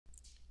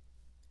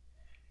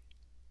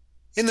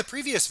In the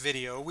previous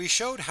video, we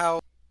showed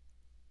how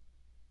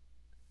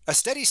a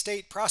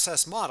steady-state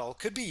process model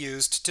could be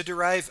used to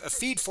derive a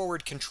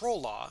feed-forward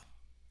control law,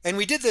 and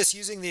we did this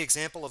using the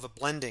example of a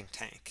blending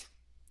tank.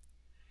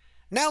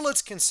 Now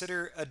let's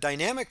consider a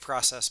dynamic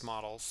process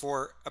model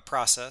for a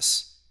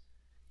process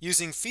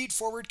using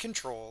feed-forward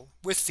control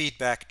with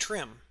feedback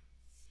trim.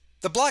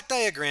 The block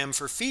diagram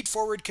for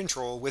feed-forward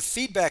control with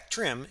feedback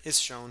trim is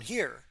shown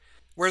here,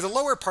 where the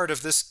lower part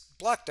of this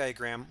block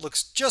diagram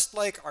looks just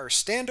like our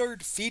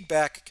standard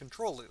feedback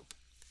control loop,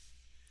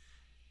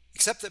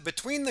 except that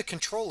between the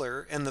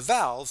controller and the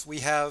valve we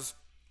have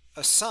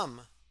a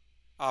sum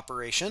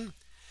operation,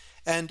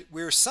 and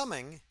we're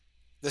summing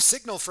the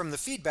signal from the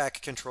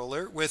feedback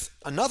controller with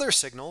another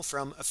signal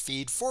from a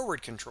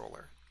feed-forward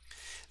controller.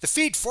 The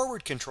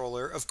feed-forward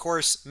controller, of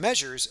course,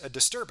 measures a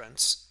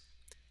disturbance.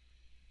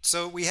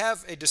 So we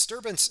have a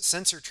disturbance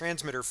sensor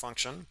transmitter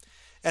function,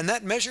 and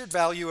that measured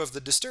value of the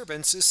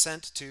disturbance is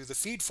sent to the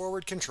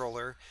feed-forward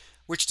controller,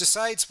 which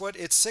decides what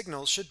its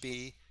signal should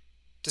be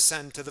to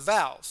send to the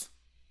valve.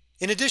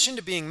 In addition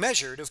to being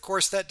measured, of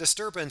course, that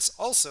disturbance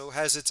also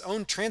has its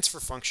own transfer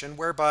function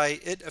whereby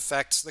it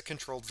affects the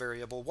controlled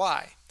variable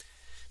y.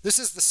 This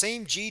is the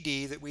same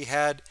GD that we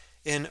had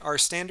in our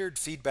standard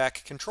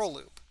feedback control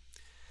loop.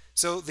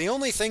 So the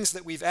only things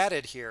that we've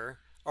added here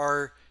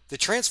are the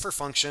transfer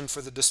function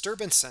for the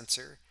disturbance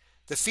sensor,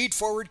 the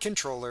feed-forward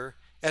controller,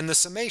 and the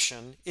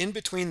summation in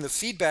between the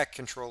feedback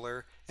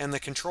controller and the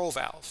control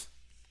valve.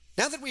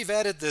 Now that we've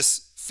added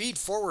this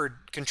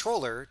feed-forward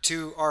controller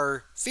to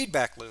our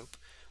feedback loop,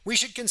 we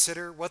should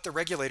consider what the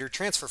regulator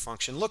transfer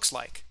function looks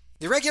like.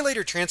 The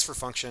regulator transfer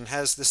function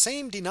has the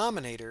same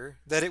denominator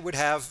that it would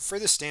have for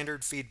the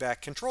standard feedback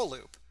control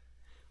loop,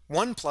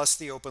 1 plus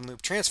the open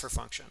loop transfer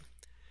function.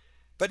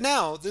 But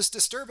now this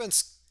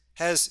disturbance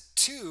has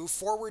two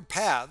forward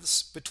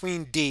paths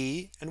between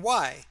D and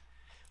Y.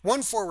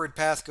 One forward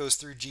path goes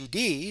through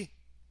GD,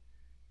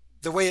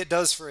 the way it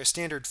does for a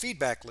standard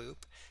feedback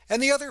loop,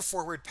 and the other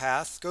forward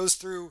path goes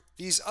through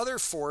these other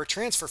four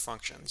transfer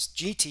functions,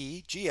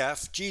 GT,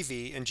 GF,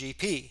 GV, and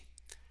GP.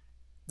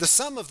 The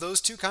sum of those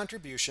two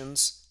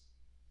contributions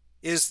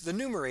is the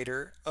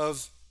numerator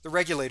of the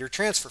regulator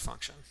transfer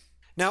function.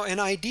 Now, an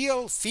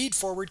ideal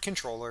feed-forward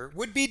controller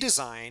would be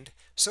designed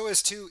so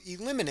as to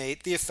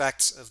eliminate the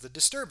effects of the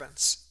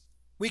disturbance.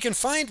 We can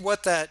find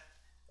what that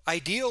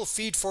ideal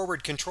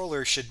feed-forward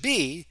controller should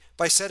be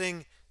by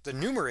setting the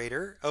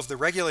numerator of the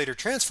regulator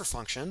transfer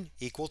function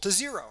equal to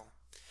 0.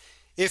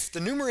 If the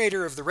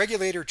numerator of the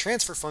regulator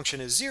transfer function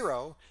is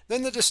 0,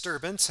 then the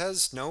disturbance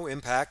has no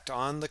impact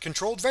on the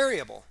controlled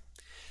variable.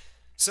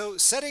 So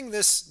setting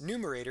this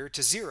numerator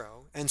to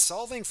 0 and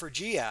solving for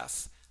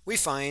GF, we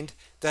find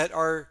that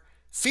our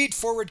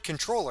feed-forward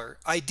controller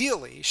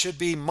ideally should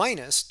be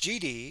minus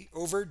GD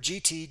over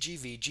GT,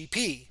 GV,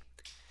 GP.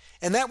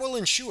 And that will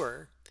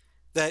ensure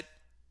that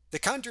the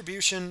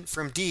contribution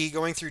from D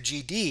going through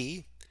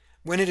GD,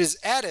 when it is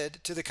added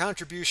to the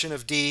contribution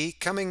of D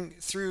coming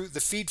through the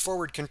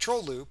feed-forward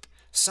control loop,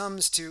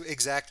 sums to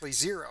exactly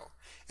 0.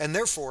 And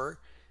therefore,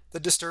 the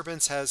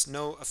disturbance has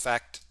no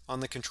effect on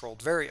the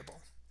controlled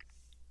variable.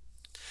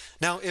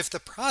 Now, if the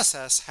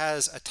process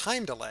has a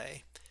time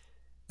delay,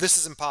 this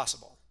is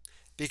impossible,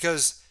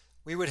 because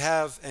we would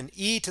have an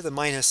e to the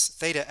minus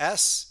theta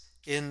s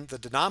in the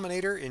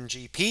denominator in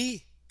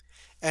GP,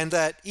 and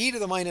that e to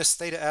the minus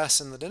theta s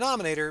in the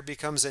denominator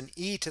becomes an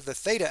e to the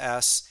theta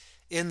s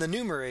in the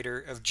numerator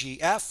of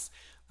GF,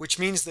 which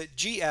means that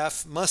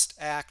GF must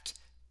act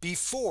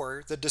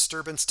before the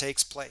disturbance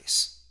takes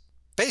place.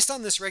 Based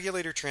on this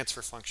regulator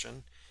transfer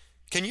function,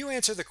 can you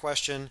answer the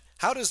question,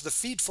 how does the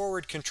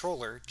feed-forward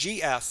controller,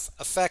 GF,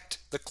 affect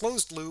the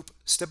closed-loop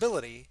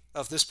stability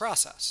of this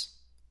process?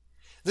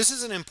 This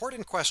is an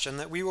important question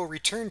that we will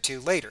return to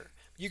later.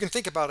 You can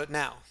think about it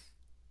now.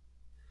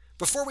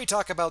 Before we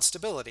talk about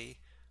stability,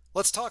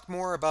 let's talk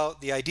more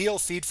about the ideal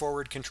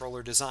feed-forward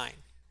controller design.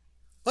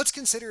 Let's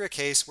consider a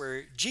case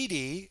where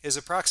GD is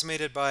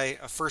approximated by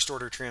a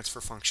first-order transfer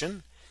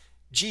function,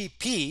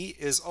 GP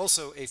is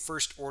also a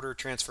first-order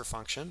transfer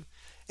function,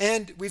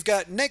 and we've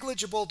got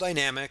negligible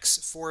dynamics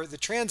for the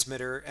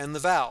transmitter and the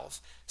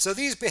valve. So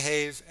these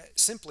behave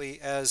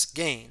simply as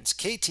gains,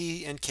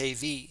 KT and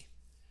KV.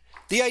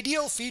 The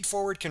ideal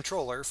feed-forward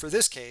controller for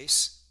this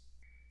case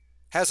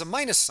has a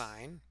minus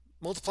sign,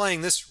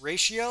 multiplying this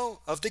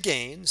ratio of the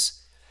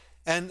gains,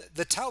 and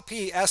the tau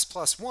p s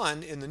plus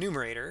 1 in the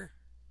numerator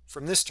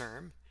from this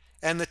term,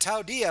 and the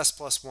tau ds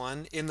plus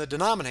 1 in the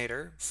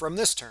denominator from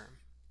this term.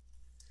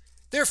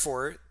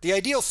 Therefore, the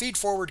ideal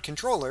feed-forward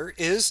controller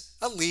is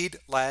a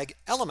lead-lag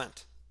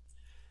element.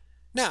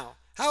 Now,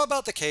 how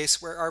about the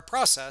case where our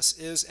process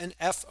is an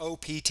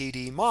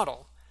FOPTD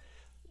model?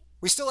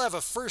 We still have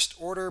a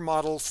first-order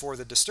model for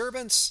the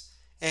disturbance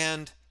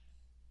and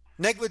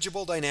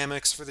negligible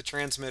dynamics for the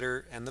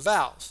transmitter and the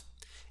valve.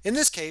 In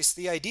this case,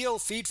 the ideal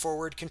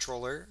feed-forward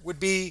controller would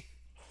be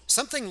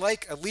something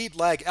like a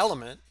lead-lag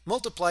element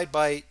multiplied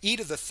by e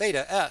to the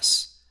theta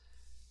s.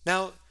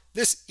 Now,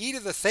 this e to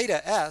the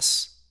theta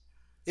s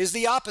is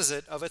the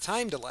opposite of a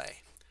time delay.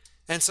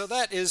 And so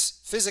that is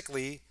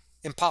physically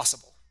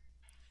impossible,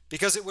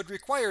 because it would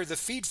require the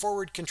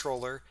feed-forward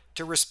controller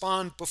to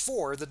respond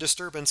before the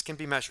disturbance can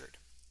be measured.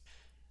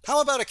 How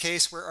about a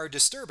case where our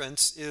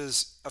disturbance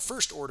is a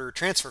first-order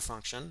transfer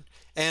function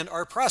and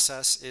our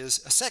process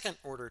is a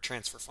second-order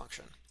transfer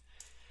function?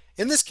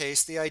 In this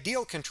case, the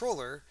ideal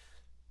controller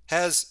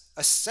has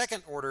a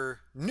second-order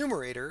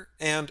numerator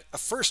and a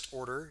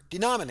first-order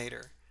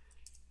denominator.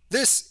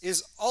 This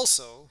is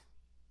also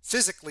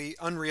physically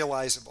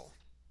unrealizable.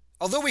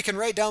 Although we can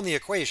write down the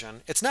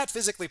equation, it's not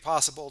physically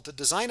possible to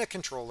design a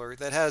controller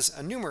that has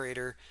a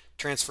numerator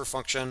transfer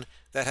function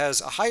that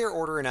has a higher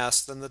order in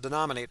S than the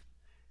denominator.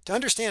 To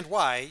understand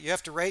why, you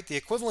have to write the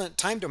equivalent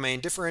time domain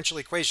differential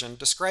equation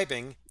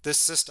describing this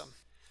system.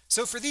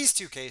 So for these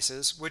two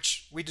cases,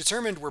 which we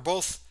determined were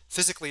both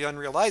physically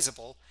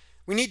unrealizable,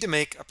 we need to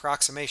make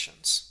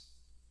approximations.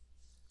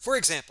 For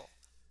example,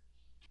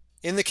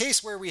 in the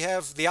case where we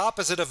have the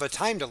opposite of a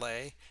time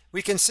delay,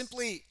 we can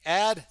simply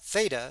add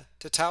theta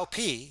to tau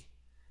p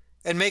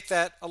and make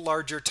that a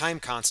larger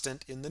time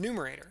constant in the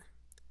numerator.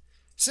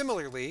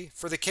 Similarly,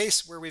 for the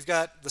case where we've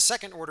got the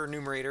second order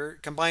numerator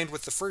combined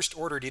with the first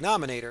order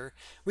denominator,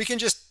 we can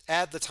just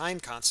add the time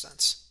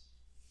constants.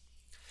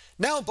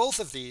 Now both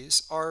of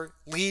these are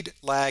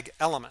lead-lag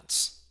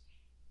elements.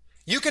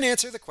 You can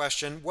answer the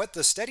question what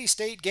the steady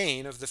state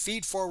gain of the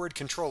feed-forward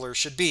controller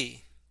should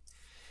be.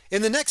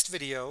 In the next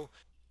video,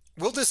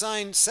 we'll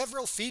design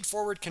several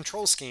feed-forward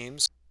control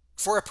schemes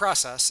for a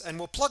process, and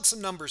we'll plug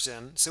some numbers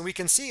in so we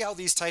can see how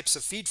these types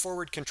of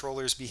feed-forward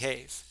controllers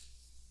behave.